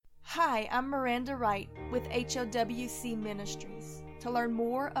Hi, I'm Miranda Wright with HOWC Ministries. To learn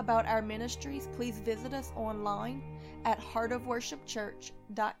more about our ministries, please visit us online at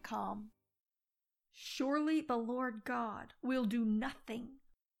heartofworshipchurch.com. Surely the Lord God will do nothing,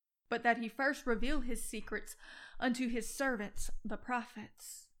 but that he first reveal his secrets unto his servants the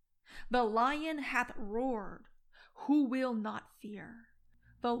prophets. The lion hath roared, who will not fear?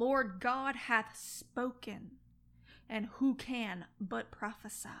 The Lord God hath spoken, and who can but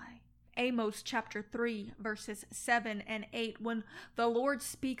prophesy? Amos chapter 3 verses 7 and 8, when the Lord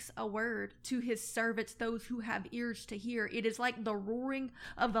speaks a word to his servants, those who have ears to hear, it is like the roaring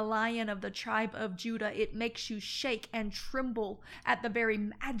of the lion of the tribe of Judah. It makes you shake and tremble at the very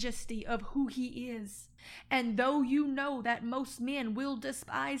majesty of who he is. And though you know that most men will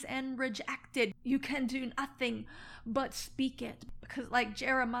despise and reject it, you can do nothing but speak it. Because like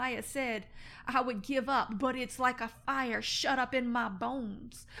Jeremiah said, I would give up, but it's like a fire shut up in my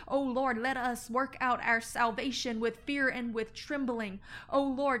bones. Oh Lord, let us work out our salvation with fear and with trembling. Oh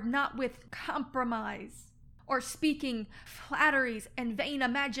Lord, not with compromise or speaking flatteries and vain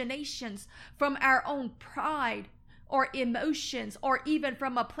imaginations from our own pride or emotions, or even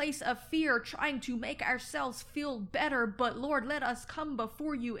from a place of fear, trying to make ourselves feel better. But Lord, let us come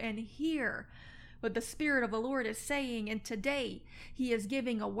before you and hear what the Spirit of the Lord is saying. And today he is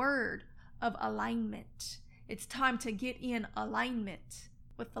giving a word of alignment. It's time to get in alignment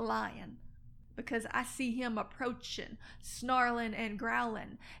with the lion, because I see him approaching, snarling and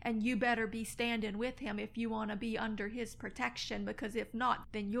growling, and you better be standing with him if you want to be under his protection, because if not,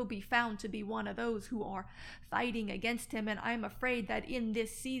 then you'll be found to be one of those who are fighting against him. And I'm afraid that in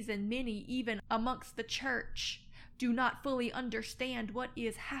this season, many, even amongst the church, do not fully understand what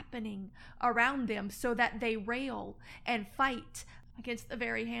is happening around them, so that they rail and fight against the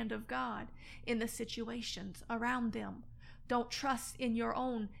very hand of God in the situations around them. Don't trust in your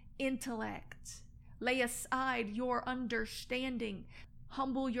own intellect. Lay aside your understanding.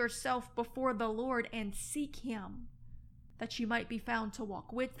 Humble yourself before the Lord and seek him, that you might be found to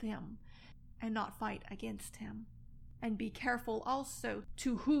walk with him and not fight against him. And be careful also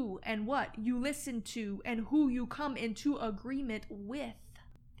to who and what you listen to and who you come into agreement with,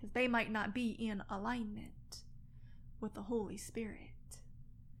 because they might not be in alignment with the Holy Spirit.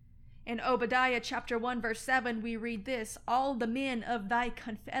 In Obadiah chapter 1 verse 7, we read this: all the men of thy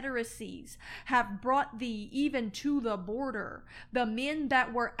confederacies have brought thee even to the border. The men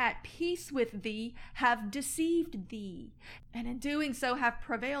that were at peace with thee have deceived thee, and in doing so have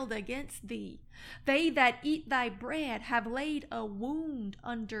prevailed against thee. They that eat thy bread have laid a wound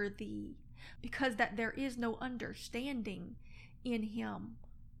under thee, because that there is no understanding in him.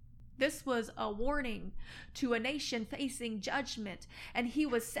 This was a warning to a nation facing judgment. And he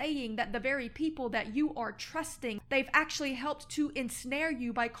was saying that the very people that you are trusting, they've actually helped to ensnare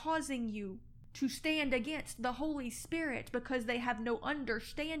you by causing you to stand against the Holy Spirit, because they have no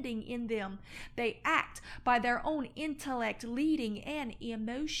understanding in them. They act by their own intellect, leading, and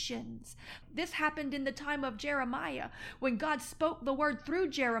emotions. This happened in the time of Jeremiah, when God spoke the word through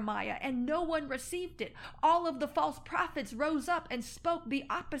Jeremiah and no one received it. All of the false prophets rose up and spoke the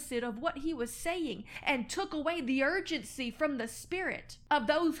opposite of what he was saying, and took away the urgency from the spirit of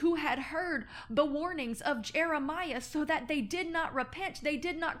those who had heard the warnings of Jeremiah, so that they did not repent, they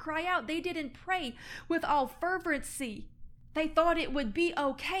did not cry out, they didn't pray with all fervency. They thought it would be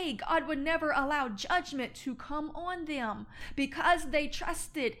okay. God would never allow judgment to come on them, because they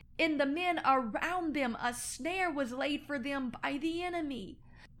trusted in the men around them. A snare was laid for them by the enemy.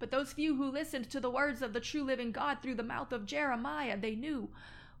 But those few who listened to the words of the true living God through the mouth of Jeremiah, they knew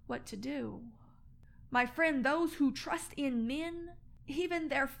what to do. My friend, those who trust in men, even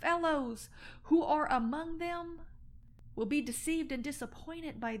their fellows who are among them, will be deceived and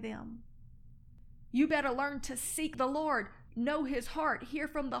disappointed by them. You better learn to seek the Lord, know his heart, hear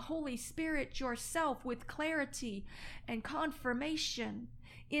from the Holy Spirit yourself with clarity and confirmation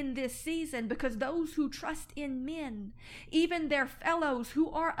in this season, because those who trust in men, even their fellows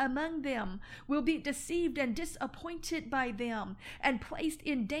who are among them, will be deceived and disappointed by them and placed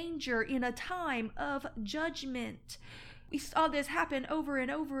in danger in a time of judgment. We saw this happen over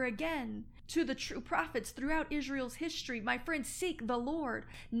and over again to the true prophets throughout Israel's history. My friends, seek the Lord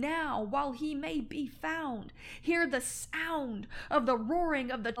now while he may be found. Hear the sound of the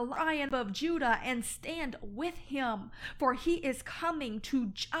roaring of the Lion of Judah and stand with him, for he is coming to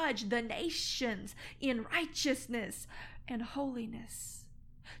judge the nations in righteousness and holiness,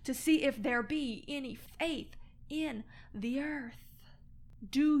 to see if there be any faith in the earth.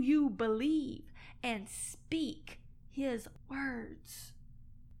 Do you believe and speak his words?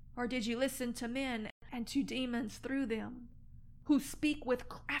 Or did you listen to men and to demons through them, who speak with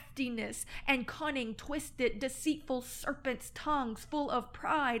craftiness craftiness and cunning, twisted, deceitful serpents' tongues, full of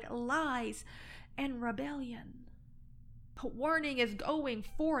pride, lies, and rebellion. A warning is going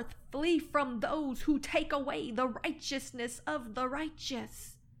forth: flee from those who take away the righteousness of the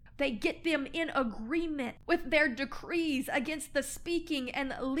righteous. They get them in agreement with their decrees against the speaking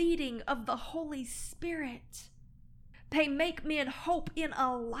and leading of the Holy Spirit. They make men hope in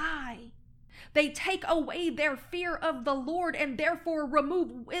a lie. They take away their fear of the Lord and therefore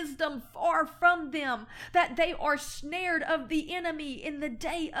remove wisdom far from them, that they are snared of the enemy in the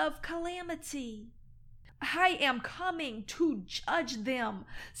day of calamity. I am coming to judge them,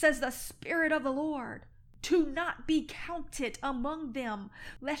 says the Spirit of the Lord, to not be counted among them,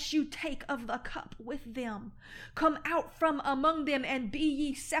 lest you take of the cup with them. Come out from among them and be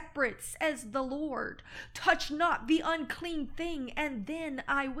ye separate, says the Lord. Touch not the unclean thing, and then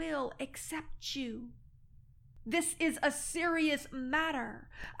I will accept you. This is a serious matter.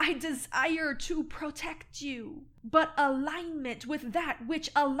 I desire to protect you, but alignment with that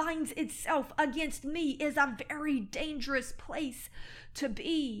which aligns itself against me is a very dangerous place to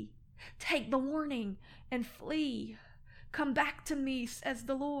be. Take the warning and flee. Come back to me, says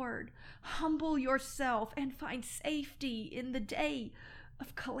the Lord. Humble yourself and find safety in the day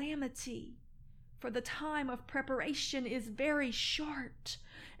of calamity. For the time of preparation is very short,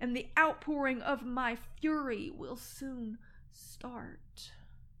 and the outpouring of my fury will soon start.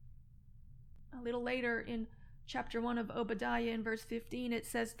 A little later in chapter 1 of Obadiah, in verse 15, it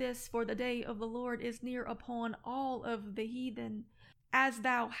says this: For the day of the Lord is near upon all of the heathen. As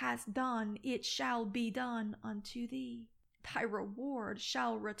thou hast done, it shall be done unto thee. Thy reward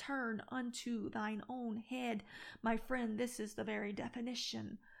shall return unto thine own head. My friend, this is the very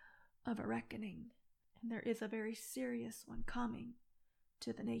definition of a reckoning. And there is a very serious one coming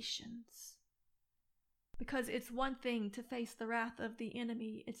to the nations. Because it's one thing to face the wrath of the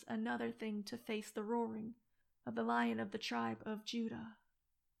enemy, it's another thing to face the roaring of the Lion of the tribe of Judah.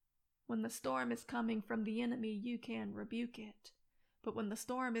 When the storm is coming from the enemy, you can rebuke it. But when the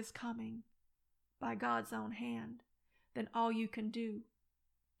storm is coming by God's own hand, then all you can do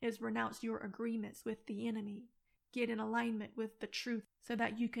is renounce your agreements with the enemy. Get in alignment with the truth so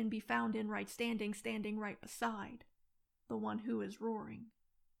that you can be found in right standing right beside the one who is roaring.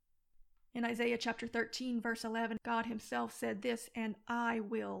 In Isaiah chapter 13, verse 11, God himself said this: And I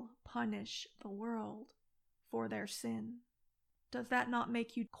will punish the world for their sin. Does that not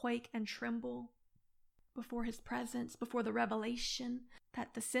make you quake and tremble before his presence, before the revelation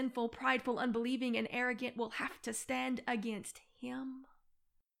that the sinful, prideful, unbelieving, and arrogant will have to stand against him?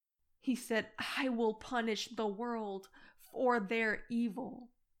 He said, I will punish the world for their evil,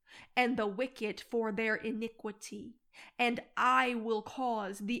 and the wicked for their iniquity, and I will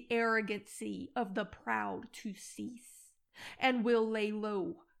cause the arrogancy of the proud to cease, and will lay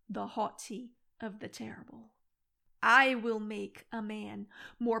low the haughty of the terrible. I will make a man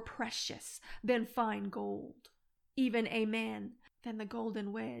more precious than fine gold, even a man than the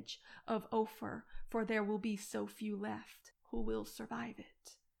golden wedge of Ophir, for there will be so few left who will survive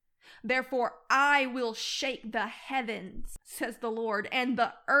it. Therefore I will shake the heavens, says the Lord, and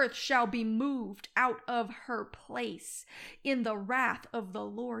the earth shall be moved out of her place in the wrath of the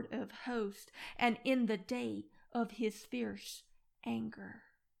Lord of hosts, and in the day of his fierce anger.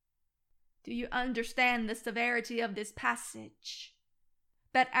 Do you understand the severity of this passage?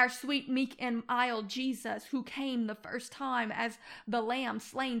 That our sweet, meek, and mild Jesus, who came the first time as the lamb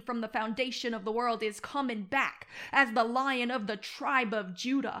slain from the foundation of the world, is coming back as the Lion of the tribe of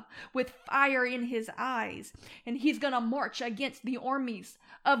Judah with fire in his eyes. And he's going to march against the armies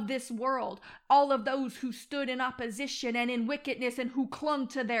of this world, all of those who stood in opposition and in wickedness and who clung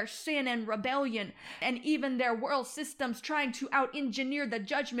to their sin and rebellion and even their world systems, trying to out-engineer the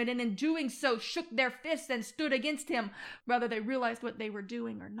judgment, and in doing so shook their fists and stood against him, whether they realized what they were doing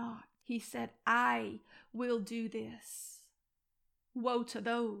or not. He said, I will do this. Woe to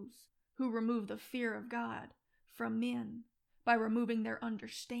those who remove the fear of God from men by removing their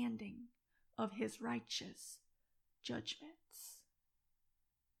understanding of his righteous judgments.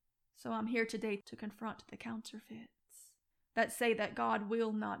 So I'm here today to confront the counterfeits that say that God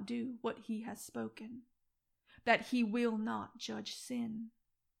will not do what he has spoken, that he will not judge sin.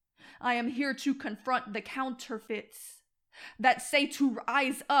 I am here to confront the counterfeits that say to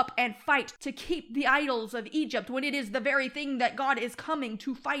rise up and fight to keep the idols of Egypt, when it is the very thing that God is coming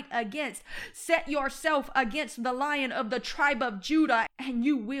to fight against. Set yourself against the Lion of the tribe of Judah, and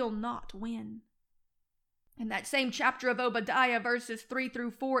you will not win. In that same chapter of Obadiah, verses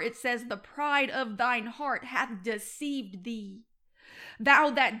 3-4, it says, The pride of thine heart hath deceived thee,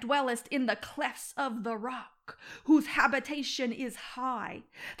 thou that dwellest in the clefts of the rock. rock, whose habitation is high,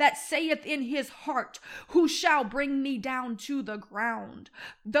 that saith in his heart, who shall bring me down to the ground?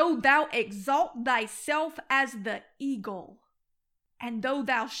 Though thou exalt thyself as the eagle, and though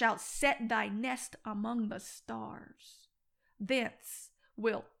thou shalt set thy nest among the stars, thence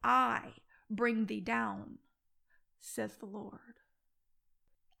will I bring thee down, says the Lord.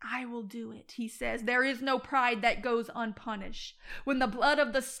 I will do it, he says. There is no pride that goes unpunished. When the blood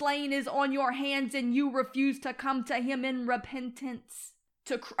of the slain is on your hands and you refuse to come to him in repentance,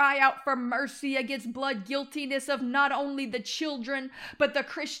 to cry out for mercy against blood guiltiness of not only the children, but the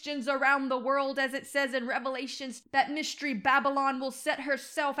Christians around the world, as it says in Revelations, that mystery Babylon will set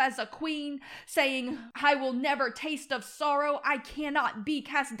herself as a queen, saying, I will never taste of sorrow. I cannot be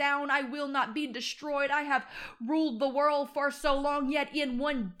cast down. I will not be destroyed. I have ruled the world for so long, yet in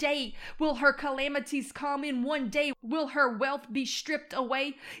one day will her calamities come. In one day will her wealth be stripped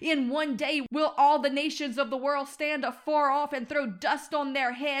away. In one day will all the nations of the world stand afar off and throw dust on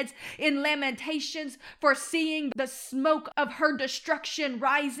their heads in lamentations for seeing the smoke of her destruction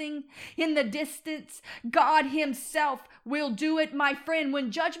rising in the distance. God himself will do it, my friend. When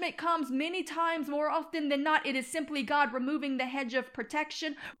judgment comes, many times more often than not, it is simply God removing the hedge of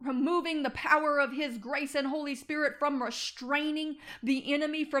protection, removing the power of his grace and Holy Spirit from restraining the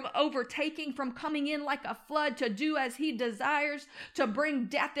enemy from overtaking, from coming in like a flood to do as he desires, to bring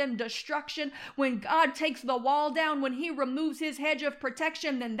death and destruction. When God takes the wall down, when he removes his hedge of protection,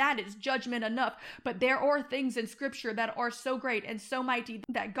 then that is judgment enough. But there are things in Scripture that are so great and so mighty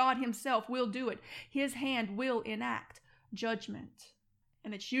that God himself will do it. His hand will enact judgment.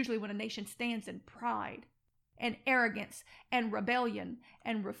 And it's usually when a nation stands in pride and arrogance and rebellion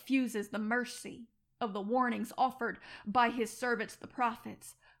and refuses the mercy of the warnings offered by his servants, the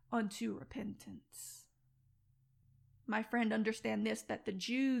prophets, unto repentance. My friend, understand this, that the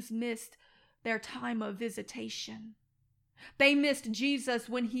Jews missed their time of visitation. They missed Jesus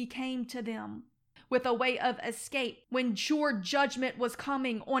when he came to them with a way of escape, when sure judgment was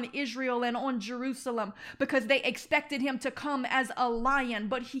coming on Israel and on Jerusalem, because they expected him to come as a lion,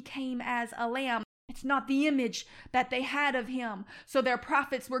 but he came as a lamb. It's not the image that they had of him, so their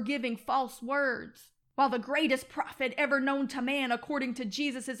prophets were giving false words. While the greatest prophet ever known to man, according to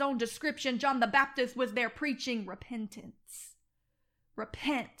Jesus' own description, John the Baptist, was there preaching repentance.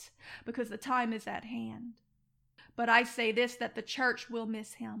 Repent, because the time is at hand. But I say this, that the church will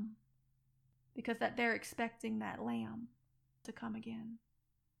miss him, because that they're expecting that lamb to come again.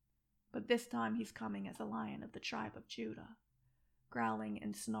 But this time he's coming as a lion of the tribe of Judah, growling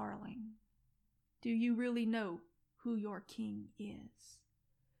and snarling. Do you really know who your king is?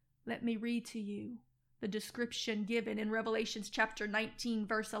 Let me read to you the description given in Revelations chapter 19,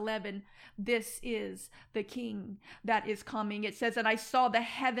 verse 11. This is the king that is coming. It says, and I saw the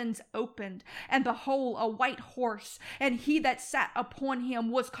heavens opened, and behold, a white horse, and he that sat upon him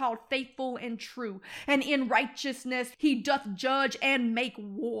was called Faithful and True, and in righteousness he doth judge and make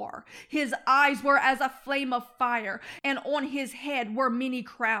war. His eyes were as a flame of fire, and on his head were many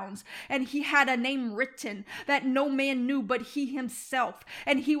crowns, and he had a name written that no man knew but he himself,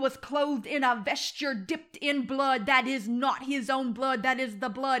 and he was clothed in a vesture dipped in blood that is not his own blood, that is the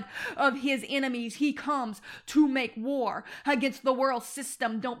blood of his enemies. He comes to make war against the world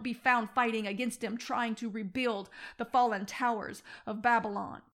system. Don't be found fighting against him, trying to rebuild the fallen towers of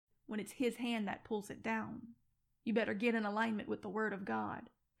Babylon when it's his hand that pulls it down. You better get in alignment with the word of God,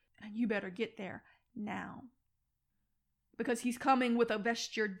 and you better get there now, because he's coming with a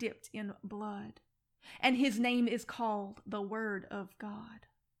vesture dipped in blood, and his name is called the Word of God.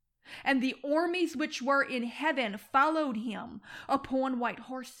 And the armies which were in heaven followed him upon white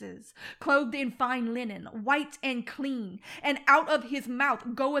horses, clothed in fine linen, white and clean. And out of his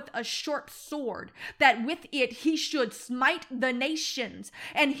mouth goeth a sharp sword, that with it he should smite the nations,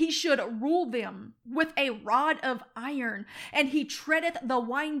 and he should rule them with a rod of iron. And he treadeth the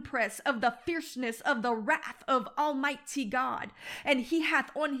winepress of the fierceness of the wrath of Almighty God. And he hath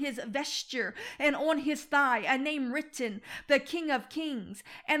on his vesture and on his thigh a name written, the King of Kings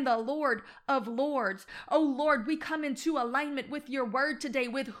and the Lord of Lords. Oh Lord, we come into alignment with your word today,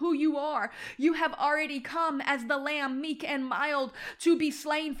 with who you are. You have already come as the lamb, meek and mild, to be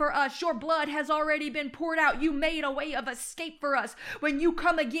slain for us. Your blood has already been poured out. You made a way of escape for us. When you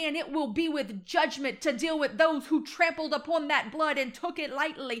come again, it will be with judgment to deal with those who trampled upon that blood and took it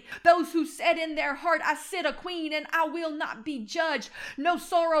lightly. Those who said in their heart, I sit a queen and I will not be judged. No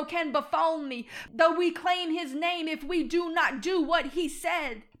sorrow can befall me. Though we claim his name, if we do not do what he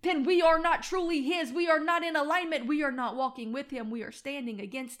said, then we are not truly his. We are not in alignment. We are not walking with him. We are standing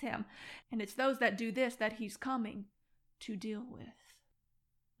against him. And it's those that do this that he's coming to deal with.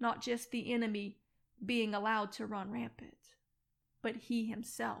 Not just the enemy being allowed to run rampant, but he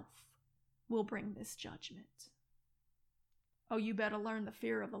himself will bring this judgment. Oh, you better learn the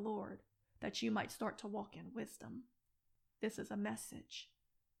fear of the Lord, that you might start to walk in wisdom. This is a message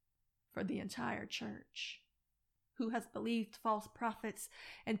for the entire church, who has believed false prophets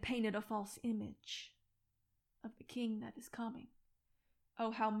and painted a false image of the King that is coming.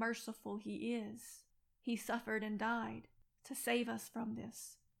 Oh, how merciful he is. He suffered and died to save us from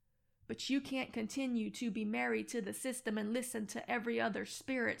this. But you can't continue to be married to the system and listen to every other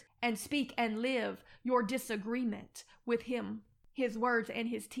spirit and speak and live your disagreement with him, his words, and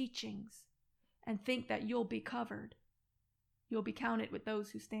his teachings, and think that you'll be covered. You'll be counted with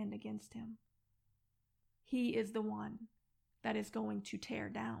those who stand against him. He is the one that is going to tear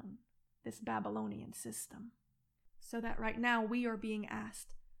down this Babylonian system. So that right now we are being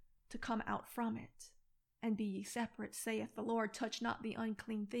asked to come out from it. And be ye separate, saith the Lord. Touch not the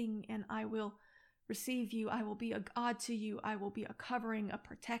unclean thing, and I will receive you. I will be a God to you. I will be a covering, a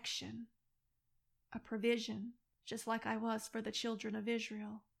protection, a provision, just like I was for the children of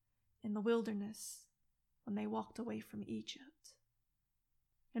Israel in the wilderness when they walked away from Egypt.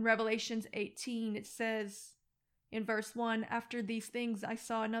 In Revelations 18, it says in verse 1, after these things I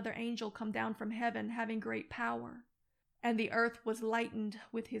saw another angel come down from heaven, having great power, and the earth was lightened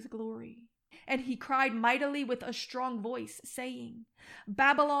with his glory. And he cried mightily with a strong voice, saying,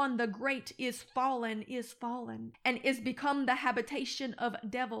 Babylon the Great is fallen, and is become the habitation of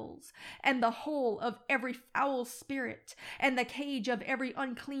devils, and the hole of every foul spirit, and the cage of every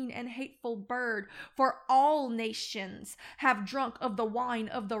unclean and hateful bird. For all nations have drunk of the wine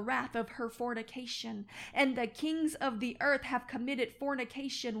of the wrath of her fornication, and the kings of the earth have committed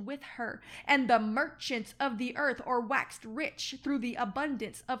fornication with her, and the merchants of the earth are waxed rich through the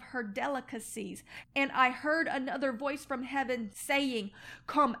abundance of her delicacies. And I heard another voice from heaven saying,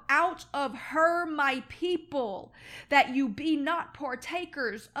 Come out of her, my people, that you be not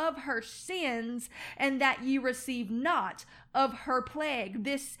partakers of her sins, and that ye receive not of her plague.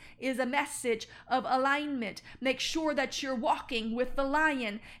 This is a message of alignment. Make sure that you're walking with the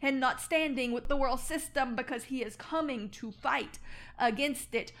lion and not standing with the world system, because he is coming to fight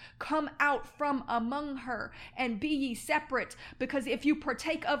against it. Come out from among her and be ye separate, because if you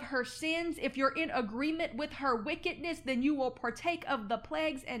partake of her sins, if you're in agreement with her wickedness, then you will partake of the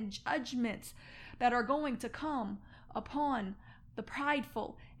plagues and judgments that are going to come upon the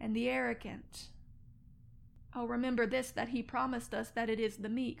prideful and the arrogant. Oh, remember this, that he promised us that it is the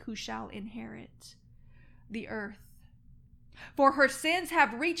meek who shall inherit the earth. For her sins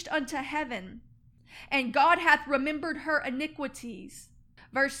have reached unto heaven, and God hath remembered her iniquities.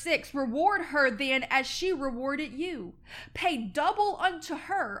 Verse 6, reward her then as she rewarded you. Pay double unto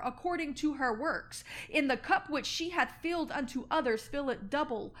her according to her works. In the cup which she hath filled unto others, fill it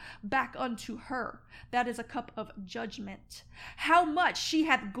double back unto her. That is a cup of judgment. How much she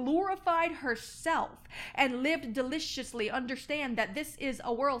hath glorified herself and lived deliciously. Understand that this is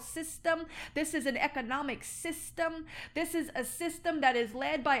a world system. This is an economic system. This is a system that is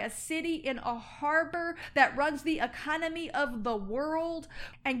led by a city in a harbor that runs the economy of the world.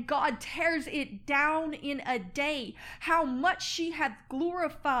 And God tears it down in a day. How much she hath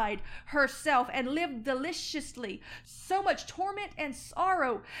glorified herself and lived deliciously. So much torment and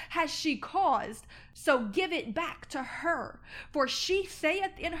sorrow has she caused. So give it back to her. For she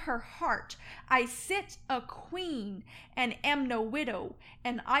saith in her heart, I sit a queen and am no widow,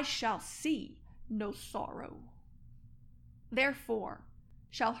 and I shall see no sorrow. Therefore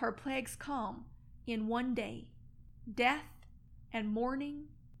shall her plagues come in one day, death and mourning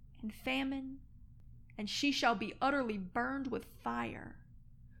and famine, and she shall be utterly burned with fire.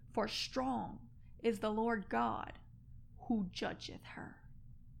 For strong is the Lord God who judgeth her.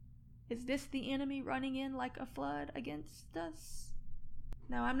 Is this the enemy running in like a flood against us?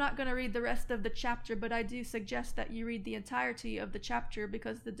 Now, I'm not going to read the rest of the chapter, but I do suggest that you read the entirety of the chapter,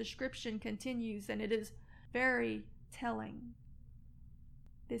 because the description continues and it is very telling.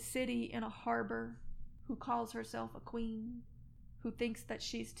 This city in a harbor, who calls herself a queen, who thinks that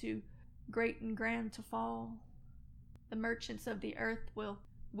she's too great and grand to fall. The merchants of the earth will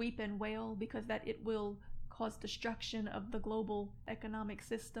weep and wail because that it will cause destruction of the global economic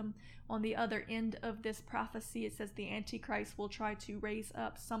system. On the other end of this prophecy, it says the Antichrist will try to raise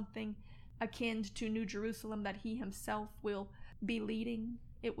up something akin to New Jerusalem that he himself will be leading.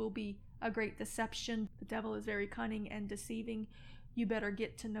 It will be a great deception. The devil is very cunning and deceiving. You better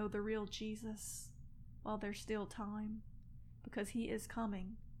get to know the real Jesus while there's still time, because he is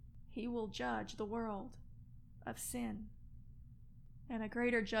coming. He will judge the world of sin. And a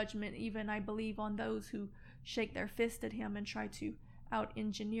greater judgment even, I believe, on those who shake their fist at him and try to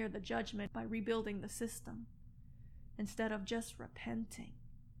out-engineer the judgment by rebuilding the system, instead of just repenting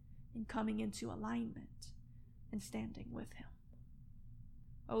and coming into alignment and standing with him.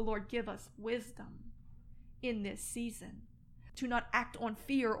 Oh Lord, give us wisdom in this season to not act on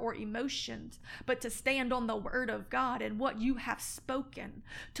fear or emotions, but to stand on the word of God and what you have spoken,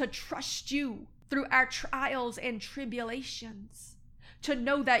 to trust you through our trials and tribulations, to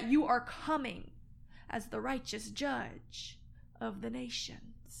know that you are coming as the righteous judge of the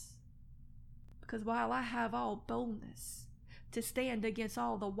nations. Because while I have all boldness to stand against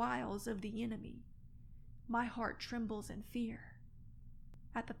all the wiles of the enemy, my heart trembles in fear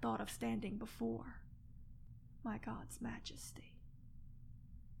at the thought of standing before my God's majesty.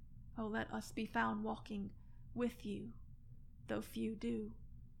 Oh, let us be found walking with you, though few do.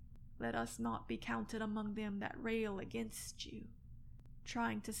 Let us not be counted among them that rail against you,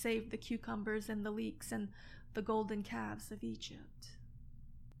 trying to save the cucumbers and the leeks and the golden calves of Egypt.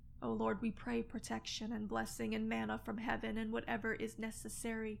 Oh Lord, we pray protection and blessing and manna from heaven and whatever is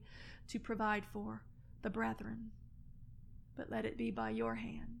necessary to provide for the brethren. But let it be by your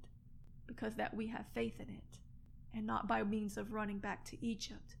hand, because that we have faith in it, and not by means of running back to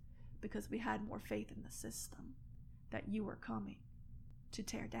Egypt, because we had more faith in the system that you were coming to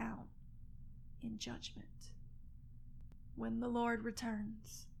tear down in judgment. When the Lord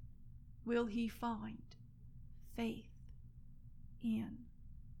returns, will he find faith in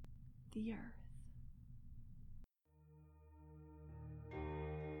the earth?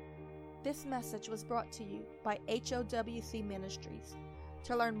 This message was brought to you by HOWC Ministries.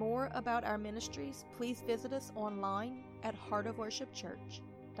 To learn more about our ministries, please visit us online at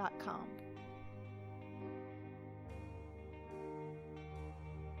heartofworshipchurch.com.